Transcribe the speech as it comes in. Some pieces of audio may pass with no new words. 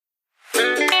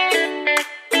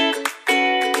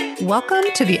Welcome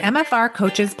to the MFR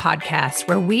Coaches Podcast,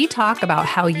 where we talk about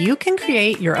how you can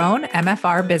create your own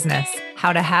MFR business,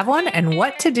 how to have one, and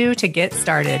what to do to get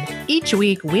started. Each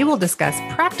week, we will discuss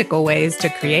practical ways to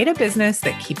create a business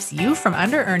that keeps you from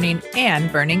under-earning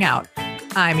and burning out.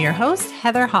 I'm your host,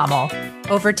 Heather Hommel.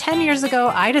 Over 10 years ago,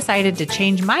 I decided to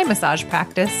change my massage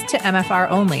practice to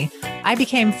MFR only. I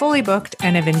became fully booked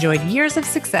and have enjoyed years of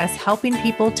success helping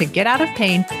people to get out of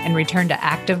pain and return to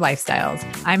active lifestyles.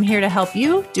 I'm here to help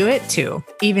you do it too,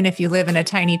 even if you live in a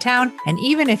tiny town and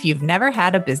even if you've never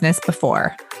had a business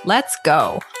before. Let's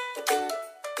go.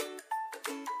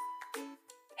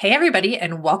 Hey, everybody,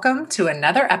 and welcome to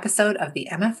another episode of the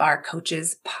MFR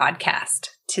Coaches Podcast.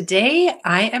 Today,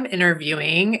 I am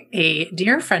interviewing a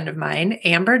dear friend of mine,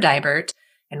 Amber Diebert,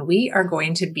 and we are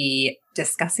going to be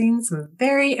discussing some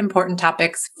very important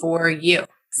topics for you.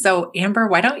 So, Amber,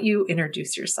 why don't you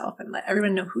introduce yourself and let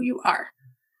everyone know who you are?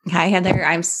 Hi, Heather.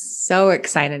 I'm so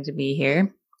excited to be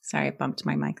here. Sorry, I bumped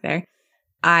my mic there.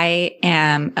 I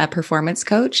am a performance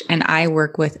coach, and I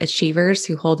work with achievers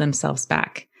who hold themselves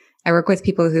back. I work with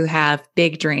people who have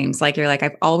big dreams. Like you're like,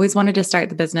 I've always wanted to start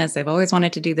the business. I've always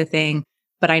wanted to do the thing,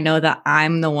 but I know that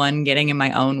I'm the one getting in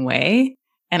my own way.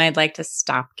 And I'd like to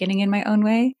stop getting in my own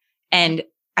way. And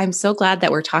I'm so glad that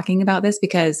we're talking about this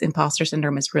because imposter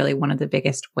syndrome is really one of the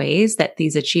biggest ways that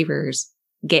these achievers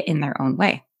get in their own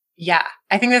way. Yeah,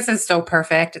 I think this is so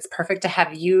perfect. It's perfect to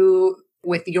have you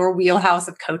with your wheelhouse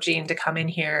of coaching to come in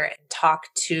here and talk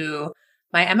to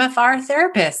my MFR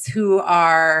therapists who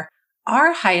are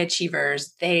high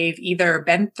achievers. They've either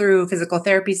been through physical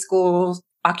therapy school,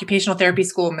 occupational therapy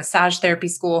school, massage therapy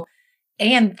school,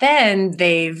 and then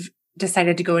they've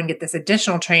decided to go and get this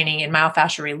additional training in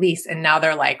myofascial release. And now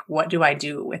they're like, what do I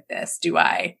do with this? Do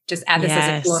I just add this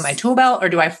as a tool in my tool belt, or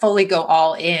do I fully go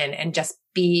all in and just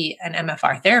be an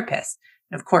MFR therapist?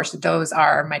 And of course, those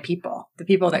are my people, the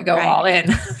people that go all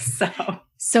in.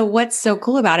 So what's so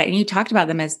cool about it, and you talked about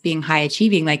them as being high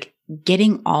achieving, like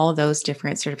getting all those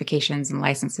different certifications and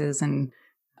licenses and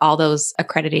all those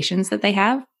accreditations that they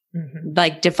have,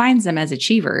 like defines them as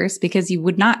achievers, because you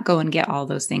would not go and get all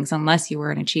those things unless you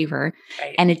were an achiever.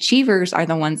 Right. And achievers are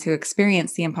the ones who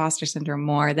experience the imposter syndrome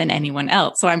more than anyone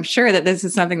else. So I'm sure that this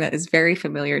is something that is very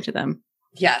familiar to them.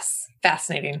 Yes.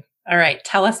 Fascinating. All right.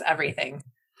 Tell us everything.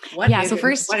 What is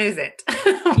it?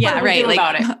 Yeah, right.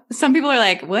 Like some people are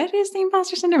like, what is the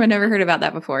imposter syndrome? I've never heard about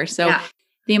that before. So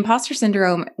the imposter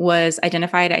syndrome was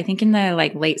identified, I think in the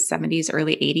late 70s,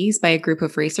 early 80s by a group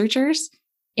of researchers.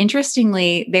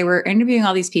 Interestingly, they were interviewing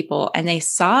all these people and they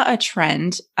saw a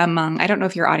trend among, I don't know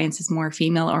if your audience is more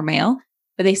female or male,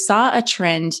 but they saw a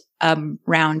trend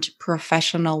around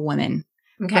professional women.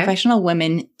 Okay. Professional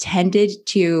women tended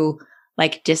to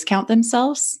discount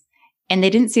themselves. And they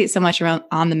didn't see it so much around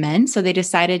on the men. So they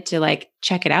decided to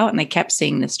check it out, and they kept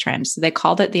seeing this trend. So they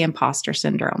called it the imposter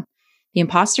syndrome. The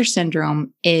imposter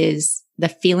syndrome is the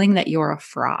feeling that you're a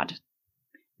fraud,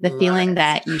 the feeling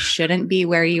that you shouldn't be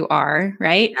where you are,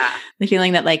 right? Yeah. The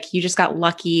feeling that you just got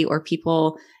lucky, or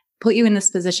people put you in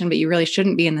this position, but you really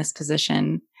shouldn't be in this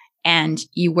position. And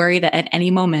you worry that at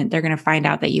any moment they're going to find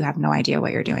out that you have no idea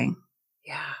what you're doing.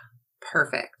 Yeah.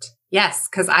 Perfect. Yes.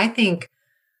 Because I think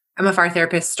MFR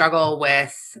therapists struggle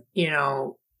with,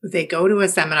 they go to a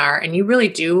seminar and you really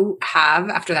do have,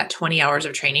 after that 20 hours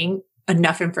of training,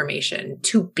 enough information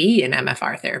to be an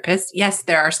MFR therapist. Yes,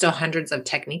 there are still hundreds of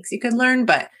techniques you could learn,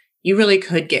 but you really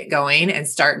could get going and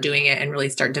start doing it and really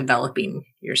start developing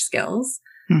your skills.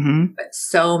 Mm-hmm. But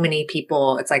so many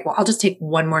people, it's like, well, I'll just take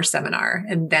one more seminar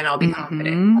and then I'll be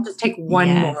confident. I'll just take one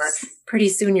more. Pretty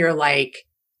soon you're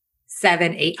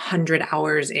 700-800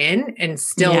 hours in and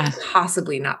still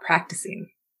possibly not practicing.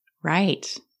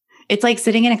 Right. It's like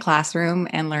sitting in a classroom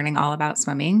and learning all about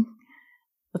swimming,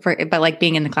 but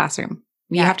being in the classroom.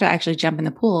 You have to actually jump in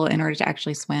the pool in order to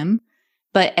actually swim.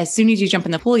 But as soon as you jump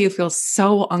in the pool, you feel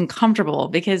so uncomfortable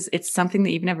because it's something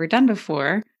that you've never done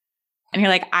before. And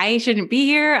you're like, I shouldn't be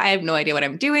here. I have no idea what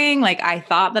I'm doing. I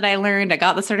thought that I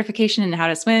got the certification in how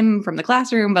to swim from the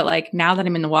classroom, but now that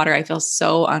I'm in the water, I feel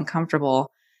so uncomfortable.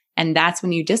 And that's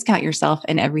when you discount yourself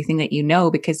and everything that you know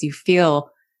because you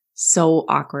feel so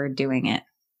awkward doing it.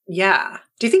 Yeah.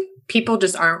 Do you think people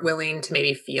just aren't willing to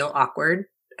maybe feel awkward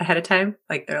ahead of time?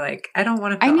 They're like, I don't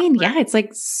want to feel awkward. Yeah,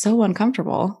 it's so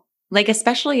uncomfortable.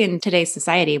 Especially in today's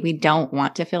society, we don't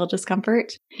want to feel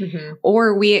discomfort. Mm-hmm.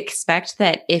 Or we expect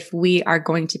that if we are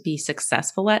going to be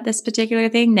successful at this particular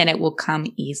thing, then it will come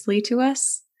easily to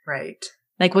us. Right.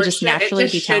 We'll just naturally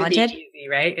be talented. Be easy,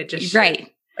 right? It just should.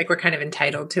 Right. We're kind of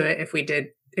entitled to it. If we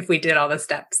did all the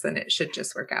steps, then it should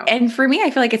just work out. And for me,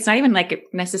 I feel like it's not even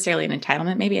necessarily an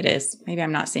entitlement. Maybe it is. Maybe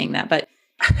I'm not seeing that. But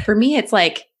for me, it's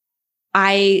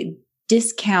I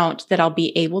discount that I'll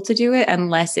be able to do it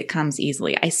unless it comes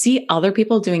easily. I see other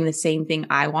people doing the same thing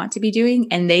I want to be doing,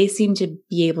 and they seem to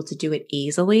be able to do it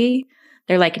easily.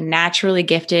 They're like naturally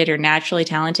gifted or naturally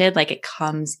talented. Like it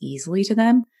comes easily to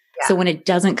them. Yeah. So when it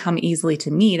doesn't come easily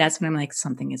to me, that's when I'm like,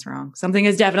 something is wrong. Something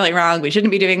is definitely wrong. We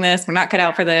shouldn't be doing this. We're not cut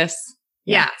out for this.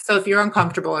 Yeah. So if you're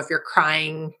uncomfortable, if you're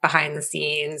crying behind the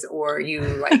scenes, or you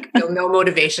like feel no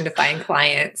motivation to find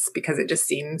clients because it just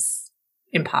seems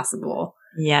impossible.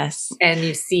 Yes. And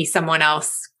you see someone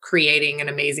else creating an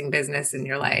amazing business and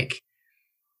you're like,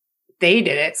 they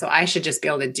did it, so I should just be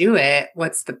able to do it.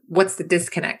 What's the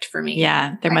disconnect for me?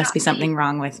 Yeah. There must be something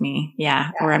wrong with me.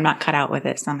 Yeah. Or I'm not cut out with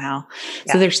it somehow.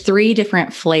 Yeah. So there's 3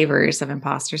 different flavors of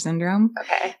imposter syndrome.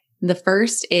 Okay. The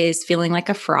first is feeling like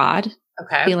a fraud.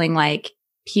 Okay. Feeling like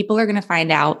people are going to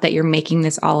find out that you're making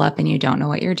this all up and you don't know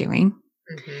what you're doing.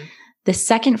 Mm-hmm. The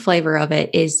second flavor of it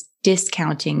is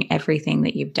discounting everything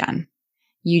that you've done.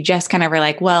 You just kind of are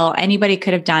like, well, anybody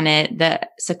could have done it. The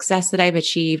success that I've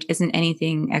achieved isn't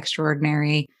anything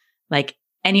extraordinary. Like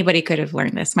anybody could have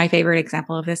learned this. My favorite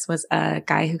example of this was a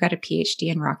guy who got a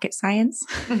PhD in rocket science.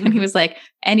 Mm-hmm. And he was like,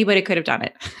 anybody could have done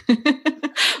it.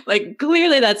 Like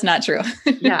clearly that's not true.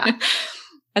 Yeah.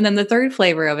 And then the third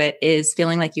flavor of it is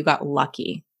feeling like you got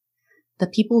lucky. The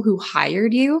people who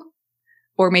hired you,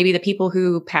 or maybe the people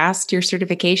who passed your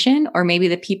certification, or maybe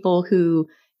the people who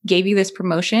gave you this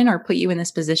promotion or put you in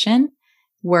this position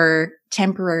were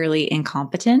temporarily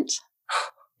incompetent.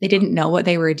 They didn't know what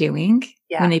they were doing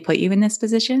when they put you in this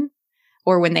position,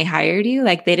 or when they hired you.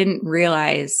 Like they didn't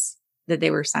realize that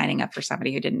they were signing up for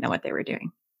somebody who didn't know what they were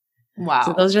doing. Wow.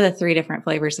 So those are the 3 different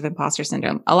flavors of imposter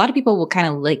syndrome. A lot of people will kind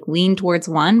of like lean towards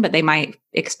one, but they might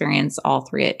experience all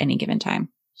 3 at any given time.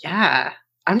 Yeah.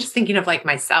 I'm just thinking of like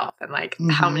myself and like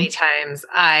how many times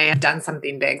I have done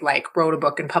something big, like wrote a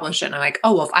book and published it. And I'm like,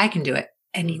 oh, well, if I can do it,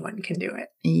 anyone can do it.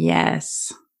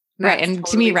 Yes. Right. And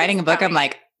totally to me, writing a book, I'm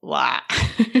like, wow.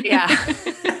 Yeah.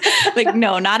 Like,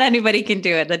 no, not anybody can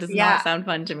do it. That does not sound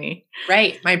fun to me.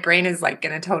 Right. My brain is like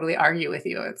going to totally argue with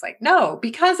you. It's like, no,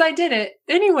 because I did it,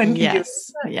 anyone can do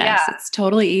it. Yes. It's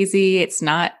totally easy. It's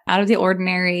not out of the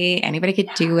ordinary. Anybody could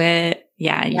do it.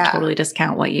 Yeah. You totally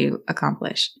discount what you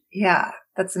accomplished. Yeah.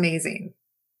 That's amazing.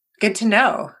 Good to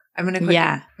know. I'm going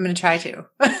to try to.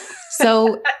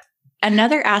 So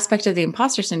another aspect of the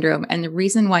imposter syndrome, and the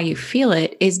reason why you feel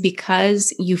it, is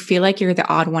because you feel like you're the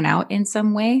odd one out in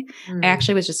some way. I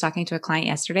actually was just talking to a client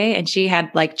yesterday, and she had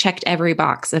like checked every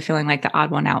box of feeling like the odd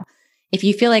one out. If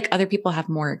you feel like other people have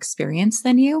more experience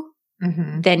than you,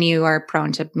 then you are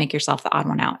prone to make yourself the odd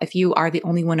one out. If you are the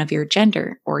only one of your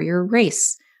gender or your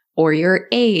race or your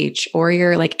age or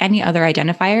your like any other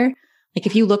identifier, like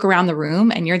if you look around the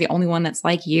room and you're the only one that's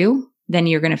like you, then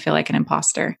you're going to feel like an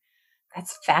imposter.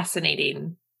 That's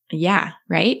fascinating. Yeah.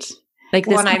 Right. Like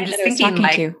this. And I'm just thinking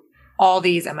like all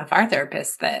these MFR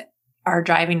therapists that are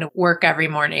driving to work every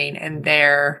morning, and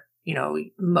they're, you know,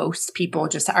 most people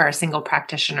just are a single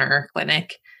practitioner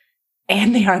clinic,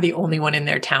 and they are the only one in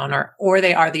their town, or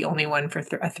they are the only one for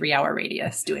a 3-hour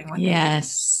radius doing what they do.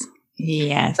 Yes.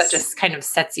 So it just kind of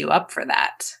sets you up for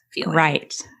that feeling.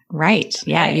 Right.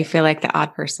 Yeah. You feel like the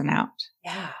odd person out.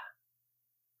 Yeah.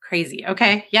 Crazy.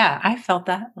 Okay. Yeah. I felt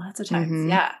that lots of times.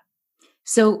 Yeah.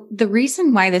 So the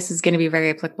reason why this is going to be very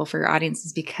applicable for your audience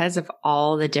is because of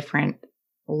all the different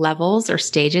levels or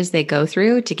stages they go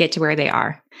through to get to where they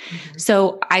are.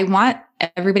 So I want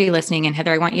everybody listening, and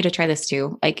Heather, I want you to try this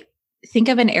too. Like think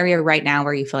of an area right now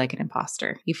where you feel like an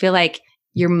imposter. You feel like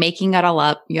you're making it all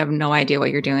up. You have no idea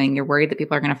what you're doing. You're worried that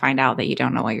people are going to find out that you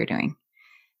don't know what you're doing.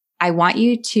 I want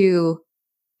you to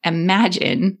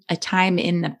imagine a time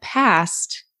in the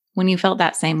past when you felt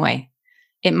that same way.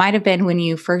 It might have been when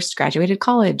you first graduated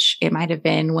college. It might have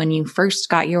been when you first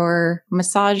got your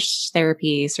massage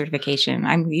therapy certification.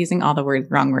 I'm using all the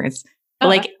wrong words. But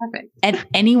like at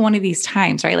any one of these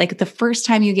times, right? Like the first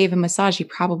time you gave a massage, you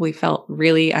probably felt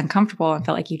really uncomfortable and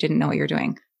felt like you didn't know what you're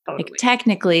doing. Totally. Like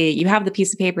technically you have the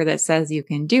piece of paper that says you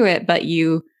can do it, but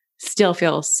you still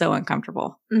feel so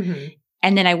uncomfortable.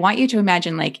 And then I want you to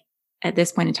imagine, like, at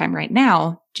this point in time right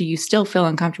now, do you still feel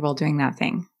uncomfortable doing that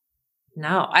thing?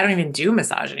 No, I don't even do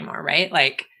massage anymore, right?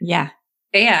 Like, yeah.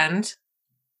 And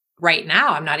right now,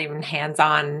 I'm not even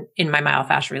hands-on in my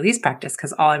myofascial release practice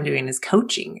because all I'm doing is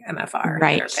coaching MFR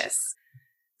therapists.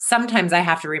 Sometimes I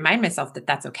have to remind myself that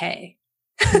that's okay.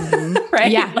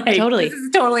 Right? Yeah, like, totally. This is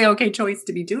a totally okay choice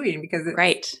to be doing because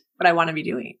it's what I want to be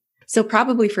doing. So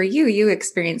probably for you, you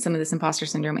experience some of this imposter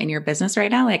syndrome in your business right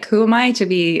now. Like, who am I to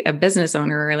be a business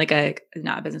owner or like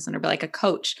not a business owner, but like a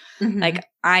coach? Like,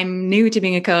 I'm new to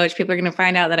being a coach. People are going to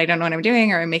find out that I don't know what I'm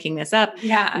doing or I'm making this up.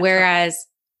 Yeah. Whereas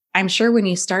I'm sure when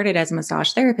you started as a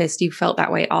massage therapist, you felt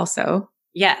that way also.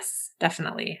 Yes,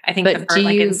 definitely. I think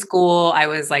in school, I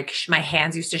was like, my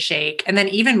hands used to shake. And then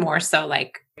even more so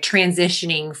like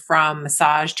transitioning from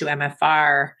massage to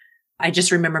MFR, I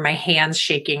just remember my hands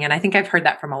shaking. And I think I've heard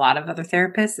that from a lot of other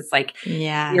therapists. It's like,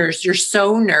 you're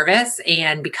so nervous.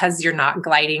 And because you're not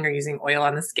gliding or using oil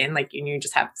on the skin, like you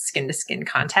just have skin to skin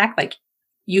contact, like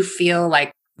you feel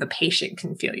like the patient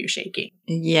can feel you shaking.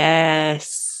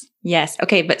 Yes. Yes.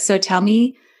 Okay. But so tell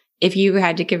me, if you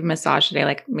had to give a massage today,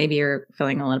 like maybe you're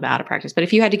feeling a little bit out of practice, but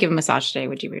if you had to give a massage today,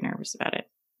 would you be nervous about it?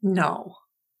 No.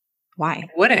 Why? I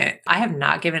wouldn't. I have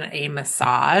not given a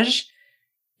massage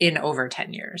in over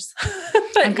 10 years.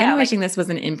 I'm kind of wishing this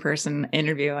was an in-person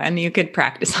interview and you could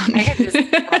practice on it. I could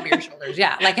just rub your shoulders.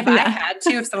 Yeah. Like if I had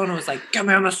to, if someone was like, give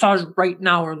me a massage right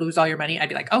now or lose all your money, I'd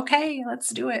be like, okay,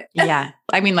 let's do it. Yeah.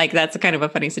 I mean, like that's kind of a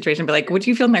funny situation, but like, would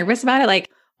you feel nervous about it? Like,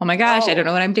 oh my gosh, I don't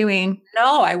know what I'm doing.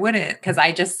 No, I wouldn't. Because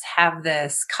I just have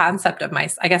this concept of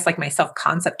I guess like my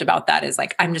self-concept about that is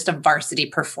like, I'm just a varsity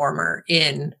performer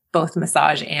in both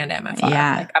massage and MFR.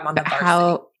 Yeah. Like I'm on the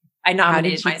varsity. I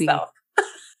nominated myself.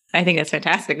 I think that's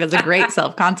fantastic. That's a great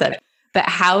self-concept. But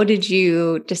how did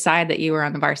you decide that you were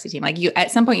on the varsity team? Like you,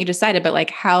 at some point you decided, but like,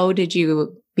 how did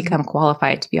you become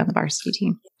qualified to be on the varsity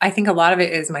team? I think a lot of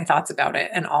it is my thoughts about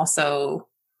it. And also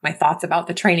my thoughts about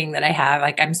the training that I have.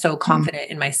 Like I'm so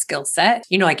confident in my skill set.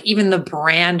 You know, like even the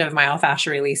brand of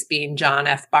myofascial release being John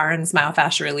F. Barnes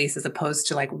myofascial release as opposed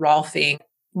to like Rolfing.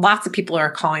 Lots of people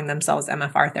are calling themselves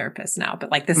MFR therapists now,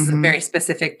 but like this is a very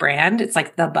specific brand. It's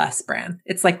like the bus brand.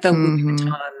 It's like the Louis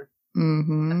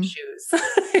Vuitton of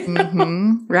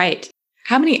shoes. Right.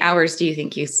 How many hours do you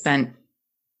think you spent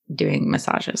doing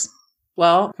massages?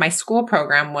 Well, my school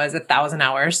program was 1,000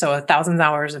 hours. So 1,000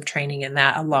 hours of training in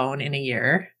that alone in a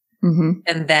year.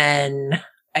 And then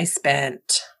I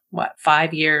spent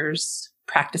 5 years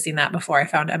practicing that before I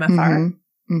found MFR.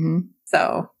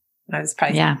 So I was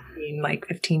probably seeing like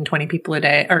 15, 20 people a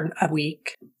day or a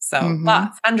week. So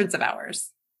lots, hundreds of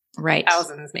hours. Right.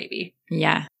 Thousands maybe.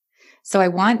 Yeah. So I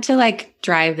want to like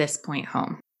drive this point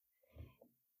home.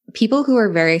 People who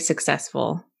are very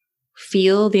successful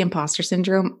feel the imposter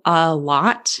syndrome a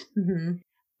lot,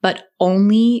 but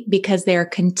only because they are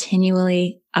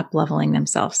continually up-leveling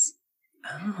themselves.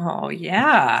 Oh,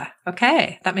 yeah.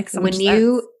 Okay. That makes so much sense. When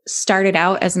you started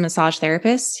out as a massage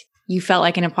therapist, you felt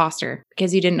like an imposter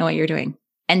because you didn't know what you were doing.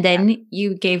 And then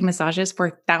you gave massages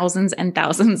for thousands and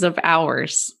thousands of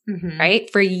hours, right?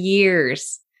 For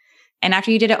years. And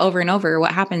after you did it over and over,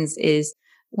 what happens is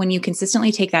when you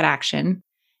consistently take that action,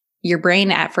 your brain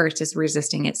at first is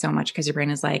resisting it so much because your brain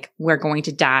is like, we're going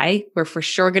to die. We're for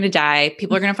sure going to die.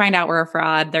 People are going to find out we're a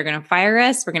fraud. They're going to fire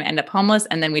us. We're going to end up homeless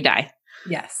and then we die.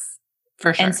 Yes,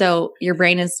 for sure. And so your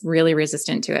brain is really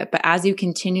resistant to it. But as you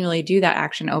continually do that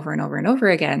action over and over and over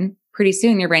again, pretty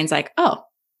soon your brain's like, oh,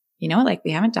 you know, like we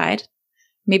haven't died.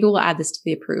 Maybe we'll add this to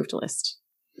the approved list.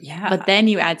 Yeah. But then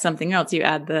you add something else. You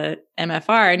add the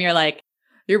MFR and you're like,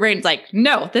 your brain's like,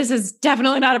 no, this is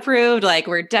definitely not approved. Like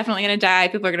we're definitely going to die.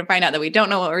 People are going to find out that we don't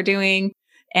know what we're doing.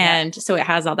 And so it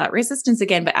has all that resistance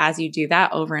again. But as you do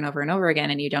that over and over and over again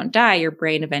and you don't die, your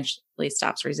brain eventually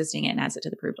stops resisting it and adds it to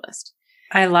the approved list.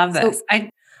 I love this. So,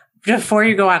 before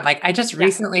you go on, like I just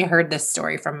recently heard this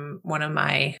story from one of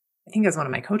my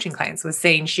coaching clients was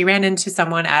saying she ran into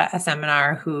someone at a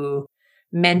seminar who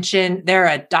mentioned they're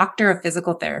a doctor of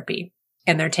physical therapy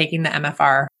and they're taking the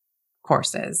MFR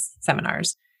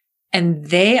seminars, and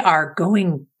they are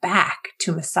going back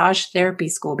to massage therapy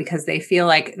school because they feel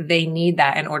like they need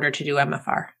that in order to do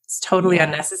MFR. It's totally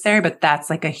unnecessary, but that's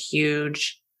like a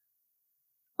huge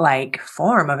like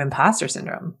form of imposter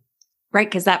syndrome. Right.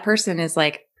 Because that person is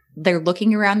like, they're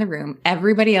looking around the room.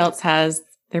 Everybody else has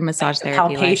their massage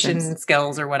therapy palpation license.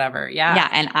 Skills or whatever. Yeah. Yeah.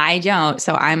 And I don't.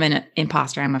 So I'm an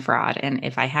imposter. I'm a fraud. And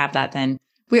if I have that, then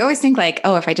we always think like,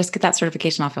 oh, if I just get that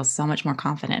certification, I'll feel so much more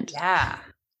confident. Yeah.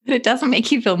 But it doesn't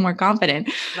make you feel more confident.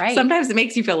 Right. Sometimes it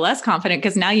makes you feel less confident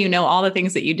because now you know all the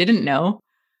things that you didn't know.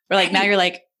 Or like now you're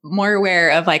like more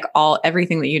aware of like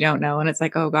everything that you don't know. And it's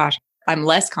like, oh gosh, I'm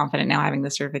less confident now having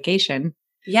the certification.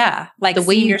 Yeah. Like the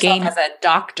way you gain as a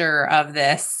doctor of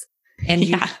this and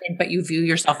but you view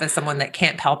yourself as someone that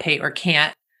can't palpate or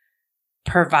can't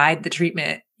provide the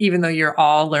treatment, even though you're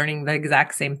all learning the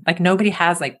exact same, like nobody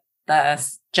has like the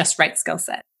just right skill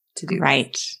set to do.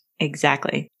 Right. This.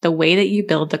 Exactly. The way that you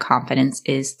build the confidence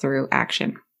is through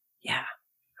action. Yeah.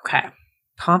 Okay.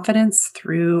 Confidence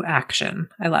through action.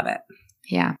 I love it.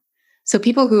 Yeah. So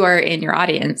people who are in your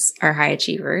audience are high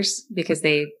achievers because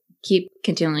they keep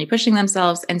continually pushing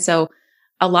themselves. And so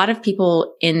a lot of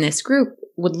people in this group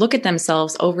would look at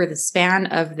themselves over the span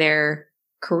of their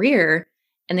career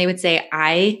And they would say,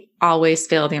 I always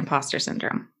feel the imposter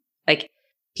syndrome. Like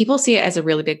people see it as a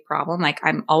really big problem. Like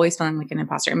I'm always feeling like an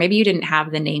imposter. And maybe you didn't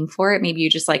have the name for it. Maybe you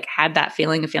just like had that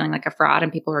feeling of feeling like a fraud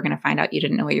and people were going to find out you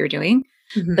didn't know what you were doing.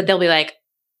 Mm-hmm. But they'll be like,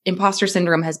 imposter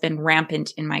syndrome has been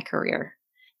rampant in my career.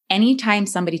 Anytime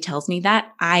somebody tells me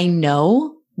that, I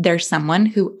know there's someone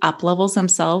who up-levels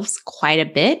themselves quite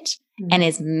a bit and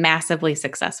is massively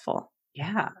successful.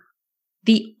 Yeah.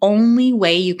 The only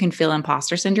way you can feel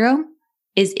imposter syndrome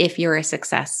is if you're a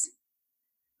success.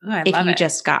 Ooh, if you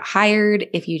just got hired,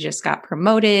 if you just got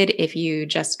promoted, if you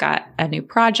just got a new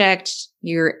project,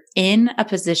 you're in a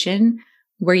position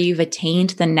where you've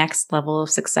attained the next level of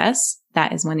success.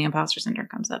 That is when the imposter syndrome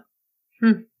comes up.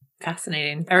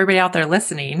 Fascinating. Everybody out there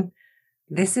listening,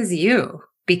 this is you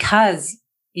because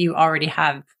you already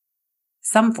have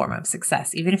some form of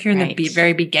success. Even if you're in the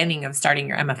very beginning of starting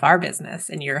your MFR business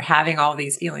and you're having all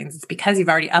these feelings, it's because you've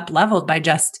already up-leveled by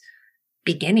just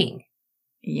beginning.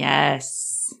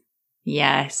 Yes.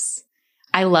 Yes.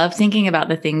 I love thinking about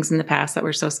the things in the past that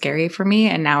were so scary for me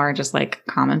and now are just like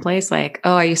commonplace. Like,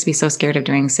 oh, I used to be so scared of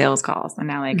doing sales calls. And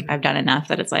now like I've done enough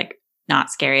that it's like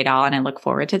not scary at all. And I look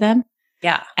forward to them.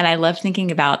 Yeah. And I love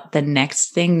thinking about the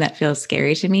next thing that feels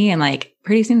scary to me. And like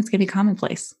pretty soon it's going to be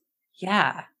commonplace.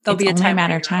 Yeah. There'll be a time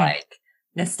matter of time. Like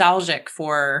nostalgic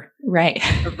for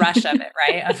the rush of it,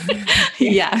 right?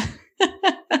 Yeah.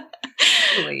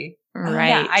 Totally. Right.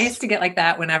 Yeah. I used to get like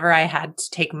that whenever I had to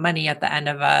take money at the end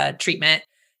of a treatment.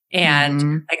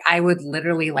 And like I would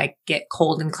literally like get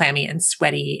cold and clammy and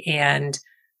sweaty and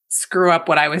screw up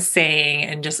what I was saying.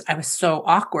 And just, I was so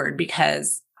awkward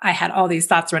because I had all these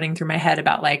thoughts running through my head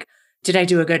about like, did I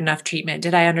do a good enough treatment?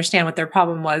 Did I understand what their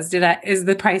problem was? Is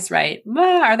the price right?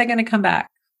 Are they going to come back?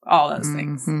 All those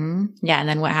things. Yeah. And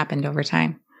then what happened over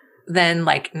time? Then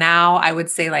like now I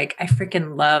would say like, I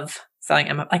freaking love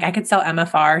selling like I could sell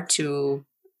MFR to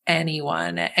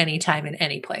anyone at any time in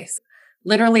any place.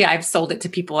 Literally, I've sold it to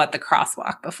people at the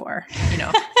crosswalk before, you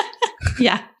know?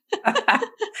 Yeah.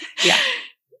 Yeah.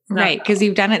 Right. Because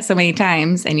you've done it so many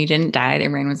times and you didn't die. The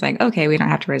brain was like, okay, we don't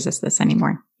have to resist this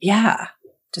anymore. Yeah.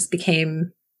 Just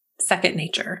became second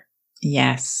nature.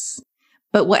 Yes.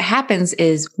 But what happens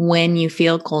is when you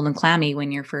feel cold and clammy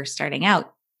when you're first starting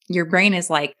out, your brain is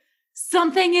like,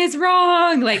 something is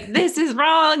wrong. Like, this is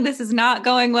wrong. This is not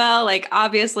going well. Like,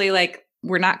 obviously, like,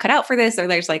 we're not cut out for this, or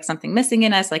there's like something missing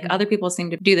in us. Like, other people seem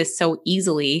to do this so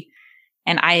easily.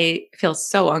 And I feel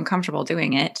so uncomfortable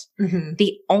doing it.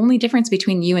 The only difference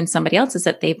between you and somebody else is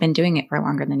that they've been doing it for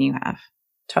longer than you have.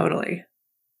 Totally.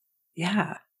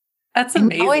 Yeah. That's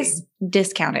amazing. And we always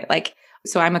discount it. Like,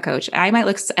 so I'm a coach. I might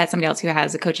look at somebody else who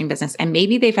has a coaching business and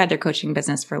maybe they've had their coaching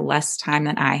business for less time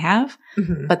than I have,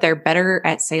 but they're better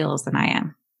at sales than I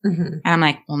am. And I'm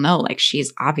like, well, no, like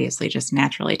she's obviously just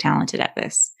naturally talented at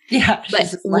this. Yeah.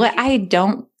 But what I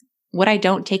don't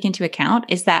take into account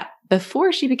is that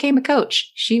before she became a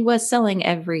coach, she was selling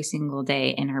every single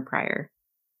day in her prior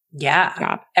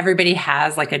job. Everybody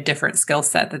has like a different skill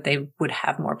set that they would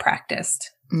have more practiced.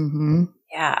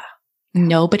 Yeah.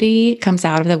 Nobody comes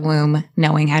out of the womb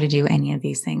knowing how to do any of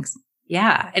these things.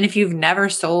 Yeah. And if you've never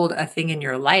sold a thing in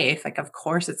your life, like, of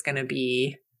course it's going to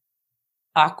be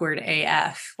awkward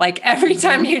AF. Like every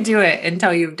time you do it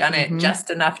until you've done it just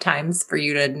enough times for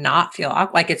you to not feel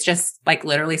awkward. Like it's just like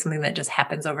literally something that just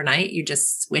happens overnight. You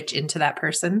just switch into that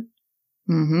person.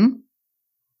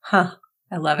 Huh.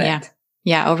 I love it. Yeah.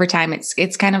 Yeah. Over time,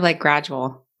 it's kind of like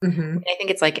gradual. I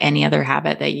think it's like any other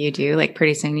habit that you do. Like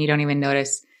pretty soon you don't even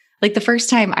notice. Like the first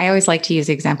time, I always like to use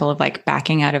the example of like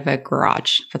backing out of a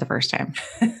garage for the first time,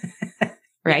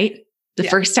 right? The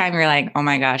first time you're like, oh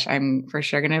my gosh, I'm for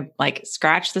sure going to like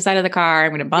scratch the side of the car. I'm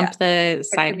going to bump the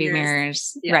side view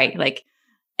mirrors. Right. Like,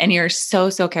 and you're so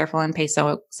careful and pay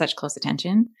such close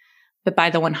attention. But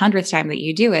by the 100th time that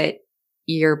you do it,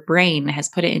 your brain has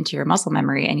put it into your muscle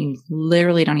memory and you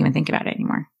literally don't even think about it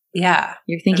anymore. Yeah.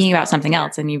 You're thinking about something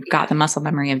else and you've got the muscle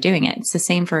memory of doing it. It's the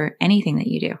same for anything that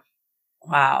you do.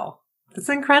 Wow. That's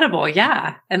incredible.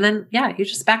 Yeah. And then, you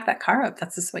just back that car up.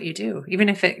 That's just what you do. Even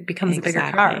if it becomes a bigger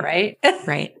car, right?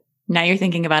 Right. Now you're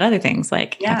thinking about other things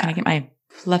like, how can I get my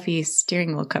fluffy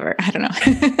steering wheel cover? I don't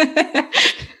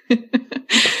know.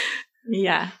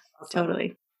 Yeah,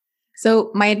 totally.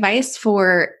 So my advice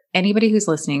for anybody who's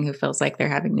listening who feels like they're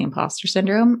having the imposter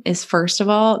syndrome is, first of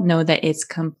all, know that it's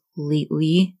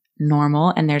completely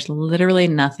normal and there's literally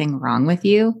nothing wrong with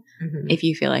you if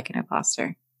you feel like an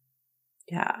imposter.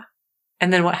 Yeah.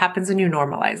 And then what happens when you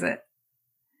normalize it?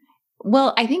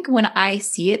 Well, I think when I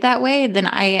see it that way, then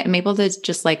I am able to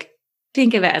just like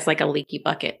think of it as like a leaky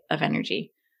bucket of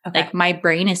energy. Okay. Like my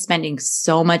brain is spending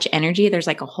so much energy. There's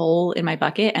like a hole in my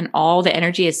bucket and all the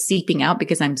energy is seeping out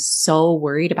because I'm so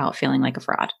worried about feeling like a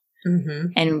fraud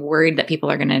and worried that people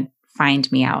are going to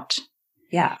find me out.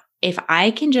 Yeah. If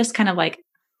I can just kind of like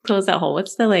close that hole,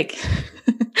 what's the like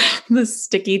the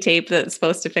sticky tape that's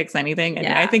supposed to fix anything?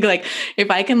 And I think like if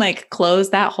I can like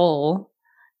close that hole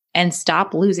and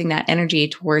stop losing that energy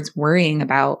towards worrying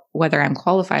about whether I'm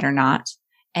qualified or not,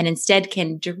 and instead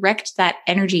can direct that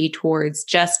energy towards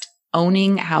just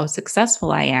owning how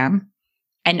successful I am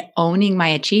and owning my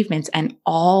achievements and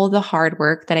all the hard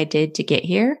work that I did to get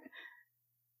here,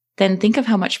 then think of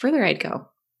how much further I'd go.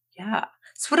 Yeah.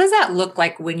 So what does that look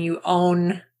like when you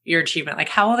own your achievement? Like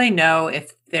how will they know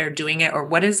if they're doing it, or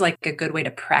what is like a good way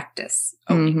to practice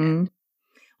owning it?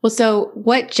 Well, so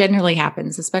what generally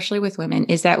happens, especially with women,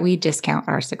 is that we discount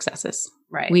our successes.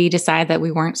 Right. We decide that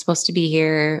we weren't supposed to be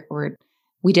here, or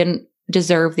we didn't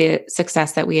deserve the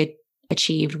success that we had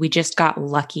achieved. We just got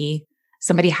lucky.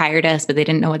 Somebody hired us, but they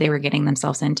didn't know what they were getting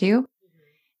themselves into.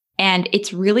 And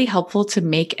it's really helpful to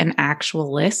make an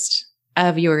actual list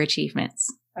of your achievements.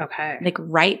 Okay. Like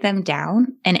write them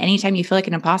down. And anytime you feel like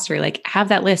an imposter, like have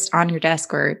that list on your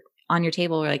desk or on your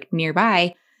table or like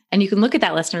nearby. And you can look at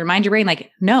that list and remind your brain,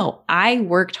 like, no, I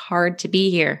worked hard to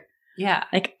be here. Yeah.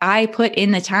 Like I put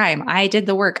in the time. I did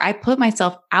the work. I put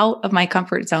myself out of my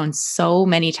comfort zone so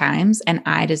many times and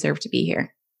I deserve to be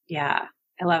here. Yeah.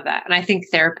 I love that. And I think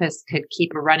therapists could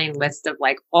keep a running list of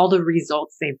like all the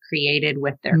results they've created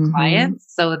with their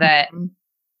clients so that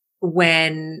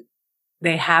when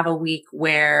they have a week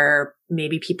where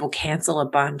maybe people cancel a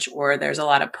bunch or there's a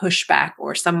lot of pushback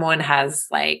or someone has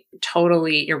like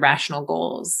totally irrational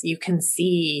goals, you can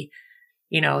see,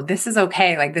 this is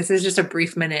okay. Like this is just a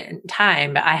brief minute in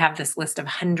time, but I have this list of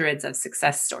hundreds of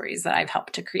success stories that I've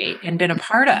helped to create and been a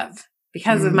part of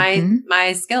because of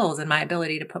my skills and my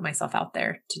ability to put myself out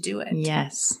there to do it.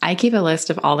 Yes. I keep a list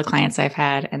of all the clients I've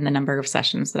had and the number of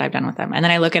sessions that I've done with them. And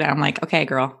then I look at it, I'm like, okay,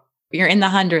 girl, you're in the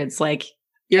hundreds. Like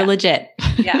you're legit.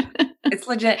 Yeah. It's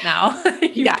legit now.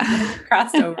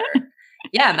 Crossed over.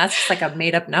 Yeah. And that's just like a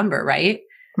made up number, right?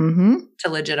 To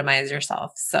legitimize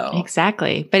yourself. So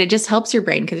exactly. But it just helps your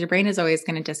brain because your brain is always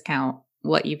going to discount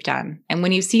what you've done. And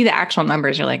when you see the actual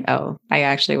numbers, you're like, oh, I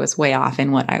actually was way off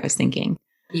in what I was thinking.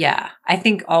 Yeah. I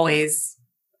think always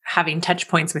having touch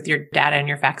points with your data and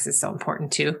your facts is so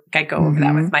important too. Like I go over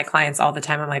that with my clients all the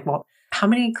time. I'm like, well, how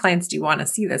many clients do you want to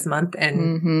see this month?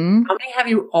 And how many have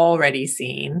you already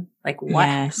seen? Like what,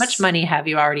 how much money have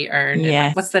you already earned? And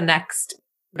like, what's the next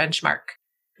benchmark?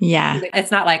 Yeah.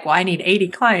 It's not like, well, I need 80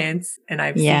 clients and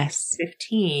I've seen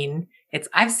 15. It's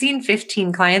I've seen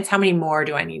 15 clients. How many more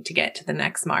do I need to get to the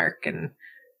next mark? And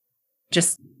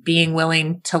just being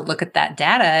willing to look at that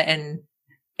data and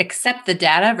accept the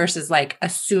data versus like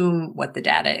assume what the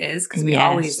data is. Cause we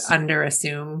always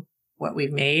underassume what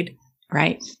we've made.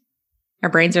 Right. Our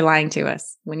brains are lying to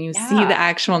us. When you see the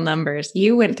actual numbers,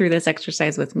 you went through this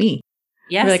exercise with me.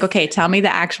 Yes. You're like, okay, tell me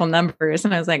the actual numbers.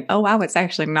 And I was like, oh, wow, it's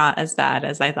actually not as bad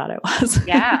as I thought it was.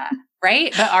 Yeah.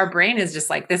 Right. But our brain is just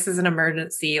like, this is an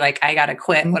emergency. Like I got to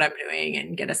quit what I'm doing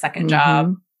and get a second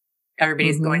job.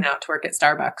 Everybody's going out to work at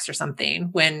Starbucks or something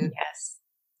when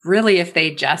really, if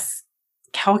they just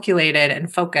calculated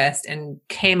and focused and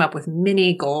came up with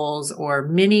mini goals or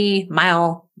mini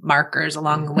mile markers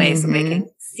along the way so they can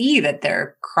see that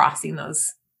they're crossing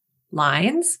those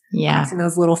lines, crossing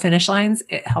those little finish lines,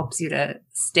 it helps you to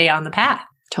stay on the path.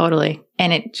 Totally.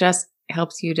 And it just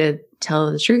helps you to tell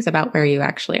the truth about where you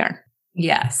actually are.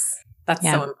 Yes. That's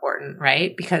so important,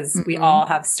 right? Because we all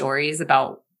have stories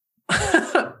about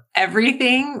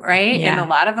everything, right? Yeah. And a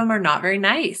lot of them are not very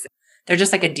nice. They're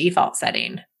just like a default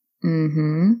setting.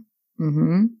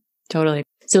 Totally.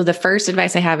 So the first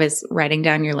advice I have is writing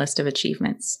down your list of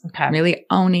achievements. Okay. Really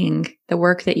owning the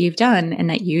work that you've done and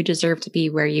that you deserve to be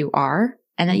where you are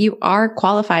and that you are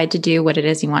qualified to do what it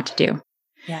is you want to do.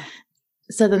 Yeah.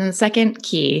 So then the second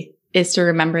key is to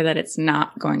remember that it's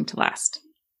not going to last.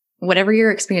 Whatever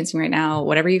you're experiencing right now,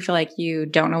 whatever you feel like you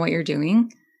don't know what you're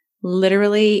doing,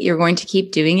 literally you're going to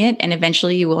keep doing it. And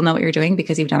eventually you will know what you're doing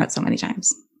because you've done it so many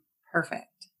times. Perfect.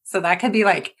 So that could be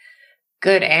like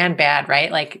good and bad,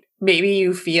 right? Like maybe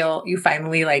you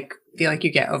finally like feel like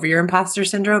you get over your imposter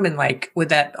syndrome and like, would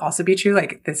that also be true?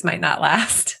 Like this might not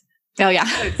last. Oh yeah.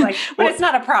 It's like, but it's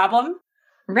not a problem.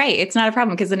 Right. It's not a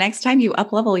problem because the next time you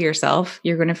up-level yourself,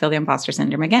 you're going to feel the imposter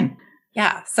syndrome again.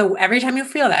 Yeah. So every time you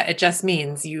feel that, it just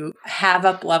means you have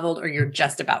up-leveled or you're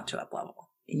just about to up-level.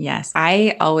 Yes.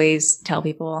 I always tell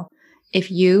people, if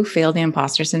you feel the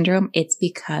imposter syndrome, it's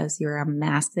because you're a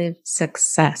massive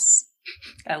success.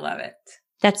 I love it.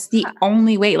 That's the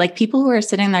only way. Like people who are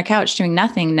sitting on their couch doing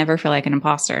nothing never feel like an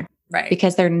imposter. Right.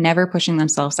 Because they're never pushing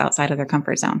themselves outside of their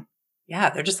comfort zone. Yeah.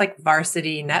 They're just like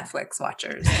varsity Netflix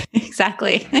watchers.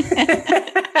 Exactly.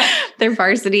 They're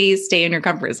varsity, stay in your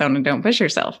comfort zone and don't push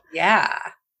yourself. Yeah.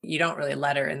 You don't really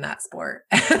let her in that sport.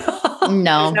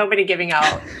 No. There's nobody giving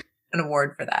out an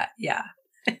award for that. Yeah.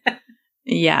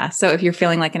 Yeah. So if you're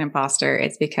feeling like an imposter,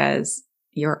 it's because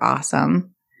you're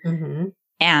awesome. Mm-hmm.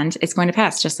 And it's going to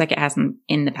pass just like it has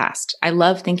in the past. I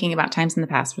love thinking about times in the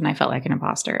past when I felt like an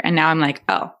imposter. And now I'm like,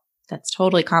 oh, that's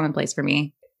totally commonplace for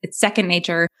me. It's second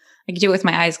nature. I can do it with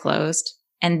my eyes closed.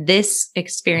 And this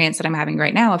experience that I'm having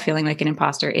right now of feeling like an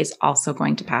imposter is also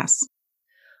going to pass.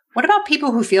 What about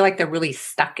people who feel like they're really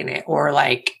stuck in it or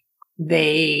like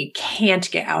they can't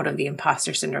get out of the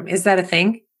imposter syndrome? Is that a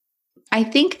thing? I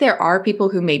think there are people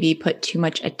who maybe put too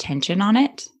much attention on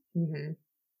it. Mm-hmm.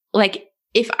 Like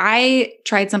if I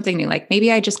tried something new, like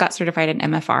maybe I just got certified in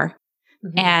MFR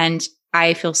and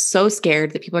I feel so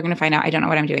scared that people are going to find out I don't know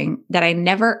what I'm doing, that I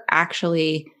never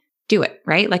actually do it,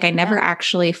 right? Like I never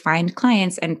actually find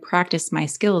clients and practice my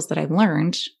skills that I've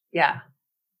learned. Yeah.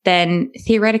 Then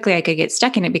theoretically I could get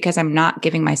stuck in it because I'm not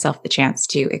giving myself the chance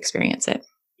to experience it.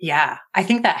 Yeah. I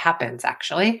think that happens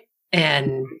actually.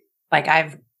 And like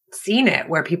I've seen it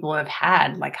where people have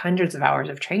had like hundreds of hours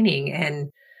of training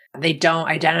and they don't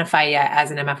identify yet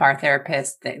as an MFR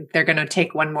therapist. They're going to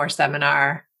take one more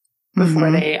seminar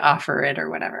before they offer it or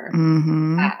whatever.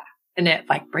 And it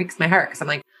like breaks my heart because I'm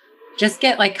like, just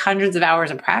get like hundreds of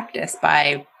hours of practice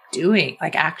by doing,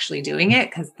 like actually doing it.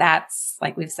 Cause that's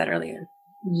like we've said earlier,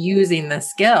 using the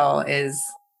skill is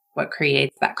what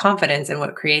creates that confidence and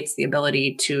what creates the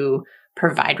ability to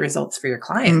provide results for your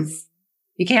clients.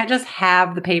 You can't just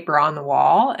have the paper on the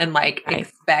wall and like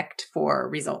expect for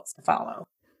results to follow.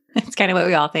 It's kind of what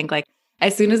we all think. Like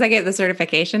as soon as I get the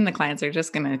certification, the clients are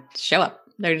just going to show up.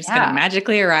 They're just going to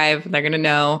magically arrive. They're going to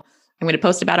know I'm going to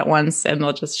post about it once and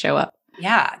they'll just show up.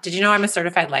 Yeah. Did you know I'm a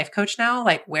certified life coach now?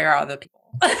 Like where are the people?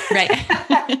 Right.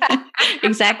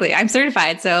 Exactly. I'm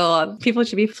certified. So people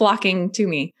should be flocking to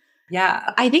me.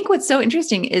 Yeah. I think what's so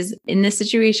interesting is in this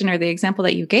situation or the example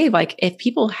that you gave, like if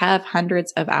people have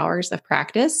hundreds of hours of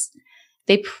practice,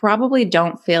 they probably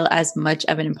don't feel as much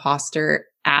of an imposter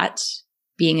at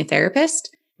being a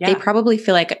therapist. They probably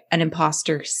feel like an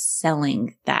imposter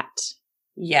selling that.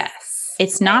 Yes.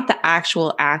 It's not the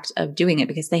actual act of doing it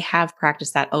because they have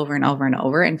practiced that over and over and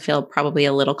over and feel probably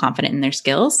a little confident in their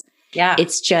skills. Yeah.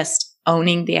 It's just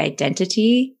owning the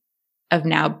identity of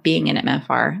now being an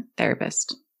MFR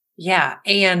therapist. Yeah.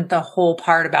 And the whole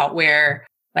part about where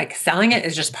like selling it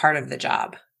is just part of the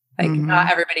job. Like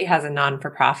not everybody has a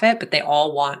non-for-profit, but they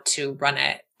all want to run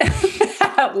it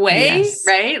that way,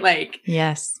 right? Like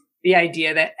the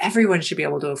idea that everyone should be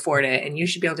able to afford it and you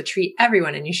should be able to treat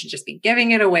everyone and you should just be giving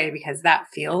it away because that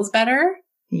feels better.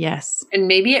 Yes. And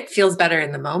maybe it feels better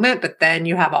in the moment, but then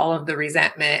you have all of the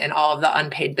resentment and all of the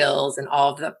unpaid bills and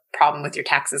all of the problem with your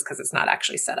taxes because it's not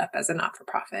actually set up as a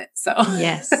not-for-profit. So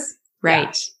yes.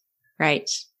 Right. Right.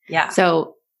 Yeah.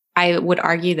 So I would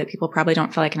argue that people probably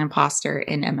don't feel like an imposter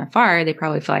in MFR. They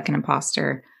probably feel like an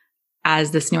imposter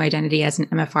as this new identity as an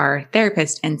MFR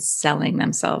therapist and selling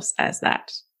themselves as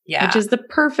that. Yeah. Which is the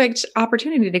perfect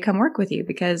opportunity to come work with you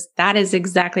because that is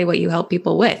exactly what you help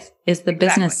people with is the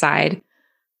business side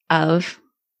of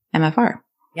MFR.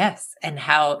 Yes. And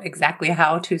how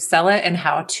to sell it and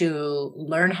how to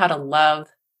learn how to love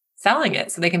selling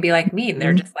it. So they can be like me and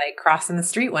they're just like crossing the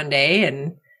street one day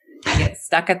and get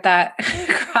stuck at that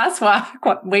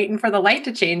crosswalk waiting for the light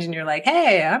to change. And you're like,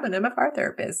 hey, I'm an MFR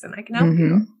therapist and I can help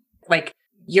you. Like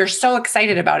you're so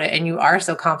excited about it and you are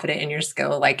so confident in your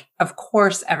skill. Like, of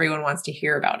course, everyone wants to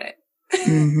hear about it.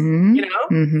 You know,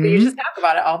 so you just talk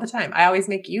about it all the time. I always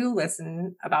make you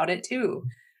listen about it too.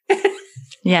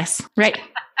 Yes. Right.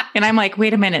 And I'm like,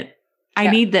 wait a minute. I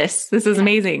need this. This is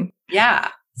amazing. Yeah.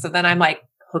 So then I'm like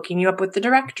hooking you up with the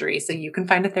directory so you can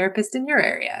find a therapist in your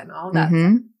area and all that.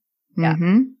 Yeah.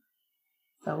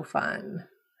 So fun.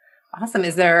 Awesome.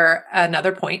 Is there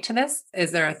another point to this?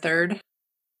 Is there a third?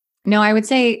 No, I would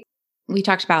say we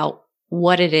talked about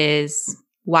what it is,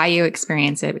 why you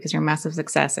experience it because you're a massive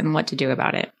success and what to do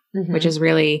about it, which is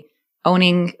really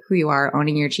owning who you are,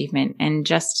 owning your achievement and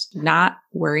just not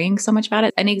worrying so much about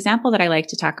it. An example that I like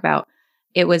to talk about,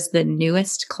 it was the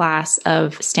newest class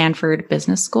of Stanford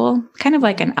Business School, kind of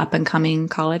like an up and coming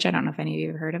college. I don't know if any of you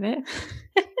have heard of it.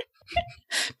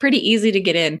 Pretty easy to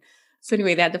get in. So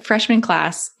anyway, they had the freshman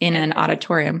class in an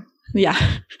auditorium. Yeah,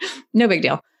 no big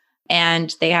deal.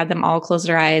 And they had them all close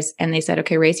their eyes and they said,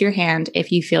 okay, raise your hand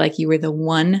if you feel like you were the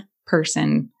one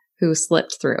person who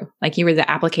slipped through, like you were the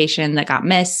application that got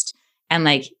missed And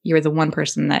like, you're the one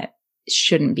person that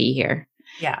shouldn't be here.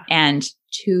 Yeah. And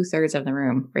 2/3 of the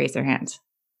room raised their hands.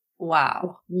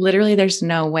 Wow. Literally, there's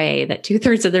no way that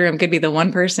 2/3 of the room could be the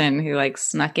one person who like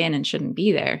snuck in and shouldn't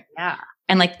be there. Yeah.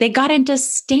 And like, they got into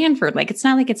Stanford. Like, it's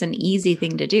not like it's an easy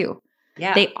thing to do.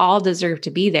 Yeah. They all deserve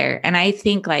to be there. And I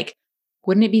think like,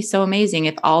 wouldn't it be so amazing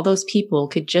if all those people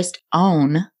could just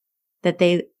own that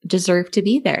they deserve to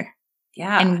be there?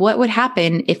 Yeah. And what would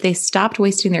happen if they stopped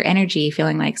wasting their energy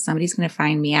feeling like somebody's going to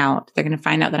find me out? They're going to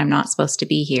find out that I'm not supposed to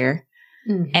be here.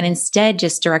 Mm-hmm. And instead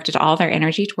just directed all their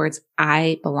energy towards,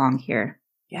 I belong here.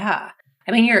 Yeah.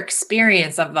 I mean, your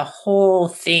experience of the whole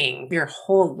thing, your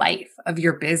whole life of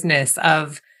your business,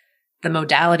 of the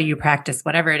modality you practice,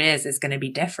 whatever it is going to be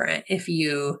different if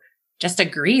you just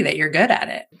agree that you're good at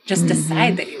it. Just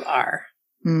decide that you are.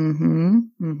 Mm-hmm.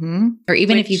 Mm-hmm. Or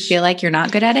even if you feel like you're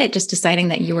not good at it, just deciding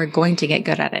that you are going to get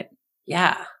good at it.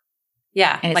 Yeah.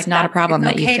 Yeah. And it's not a problem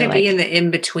that you feel like. It's okay to be in the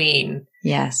in-between.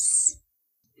 Yes.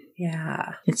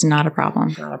 Yeah. It's not a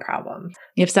problem. Not a problem.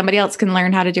 If somebody else can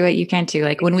learn how to do it, you can too.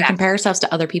 Like when we compare ourselves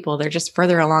to other people, they're just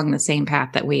further along the same path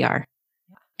that we are.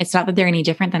 It's not that they're any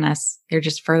different than us. They're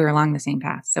just further along the same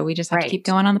path. So we just have to keep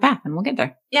going on the path and we'll get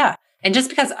there. Yeah. And just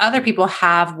because other people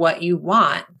have what you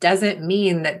want doesn't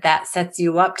mean that that sets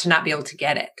you up to not be able to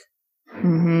get it.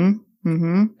 Mm-hmm.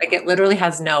 Mm-hmm. Like it literally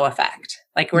has no effect.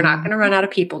 Like we're not going to run out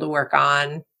of people to work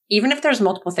on. Even if there's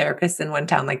multiple therapists in one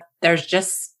town, like there's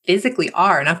just physically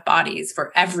are enough bodies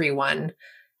for everyone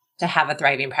to have a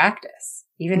thriving practice,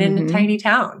 even in a tiny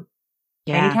town.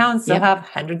 Yeah. Tiny towns still have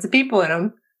hundreds of people in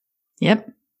them. Yep.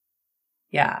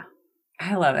 Yeah.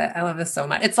 I love it. I love this so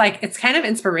much. It's like, it's kind of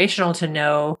inspirational to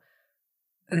know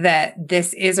that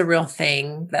this is a real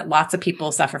thing that lots of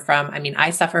people suffer from. I mean,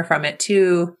 I suffer from it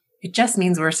too. It just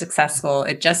means we're successful.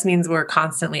 It just means we're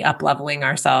constantly up-leveling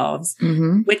ourselves,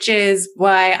 which is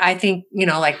why I think, you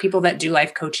know, like people that do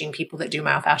life coaching, people that do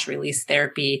myofascial release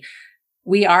therapy,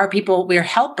 we are people, we're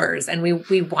helpers and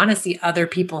we want to see other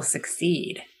people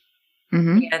succeed.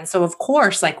 And so of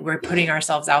course, like we're putting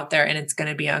ourselves out there and it's going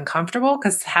to be uncomfortable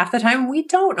because half the time we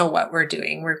don't know what we're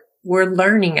doing. We're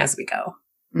learning as we go.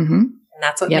 And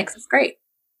that's what makes us great.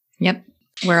 Yep.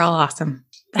 We're all awesome.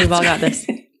 We've all got this.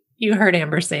 You heard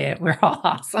Amber say it. We're all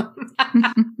awesome.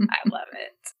 I love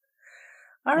it.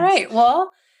 All right.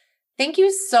 Well, thank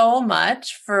you so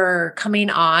much for coming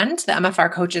on to the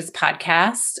MFR Coaches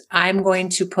podcast. I'm going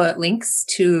to put links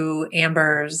to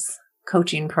Amber's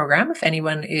coaching program. If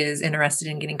anyone is interested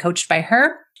in getting coached by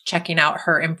her, checking out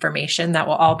her information, that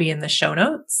will all be in the show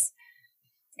notes.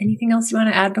 Anything else you want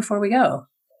to add before we go?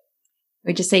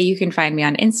 We just say you can find me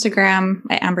on Instagram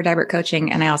at Amber Diebert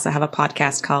Coaching. And I also have a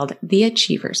podcast called The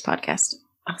Achievers Podcast.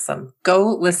 Awesome.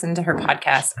 Go listen to her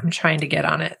podcast. I'm trying to get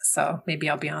on it. So maybe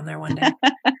I'll be on there one day.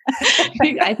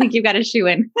 I think you've got a shoe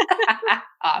in.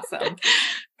 Awesome.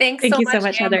 Thank you so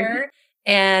much, Amber. Heather.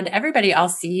 And everybody, I'll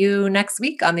see you next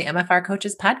week on the MFR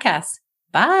Coaches podcast.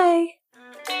 Bye.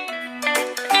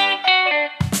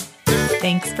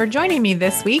 Thanks for joining me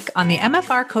this week on the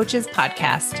MFR Coaches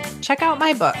podcast. Check out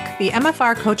my book, The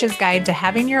MFR Coaches Guide to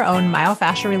Having Your Own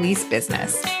Myofascial Release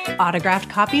Business.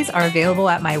 Autographed copies are available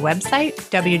at my website,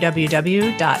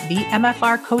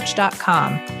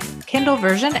 www.themfrcoach.com. Kindle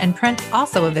version and print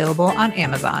also available on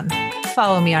Amazon.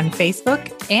 Follow me on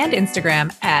Facebook and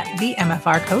Instagram at The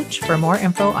MFR Coach for more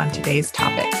info on today's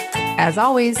topic. As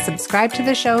always, subscribe to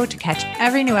the show to catch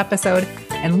every new episode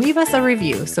and leave us a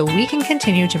review so we can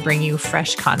continue to bring you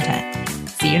fresh content.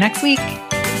 See you next week.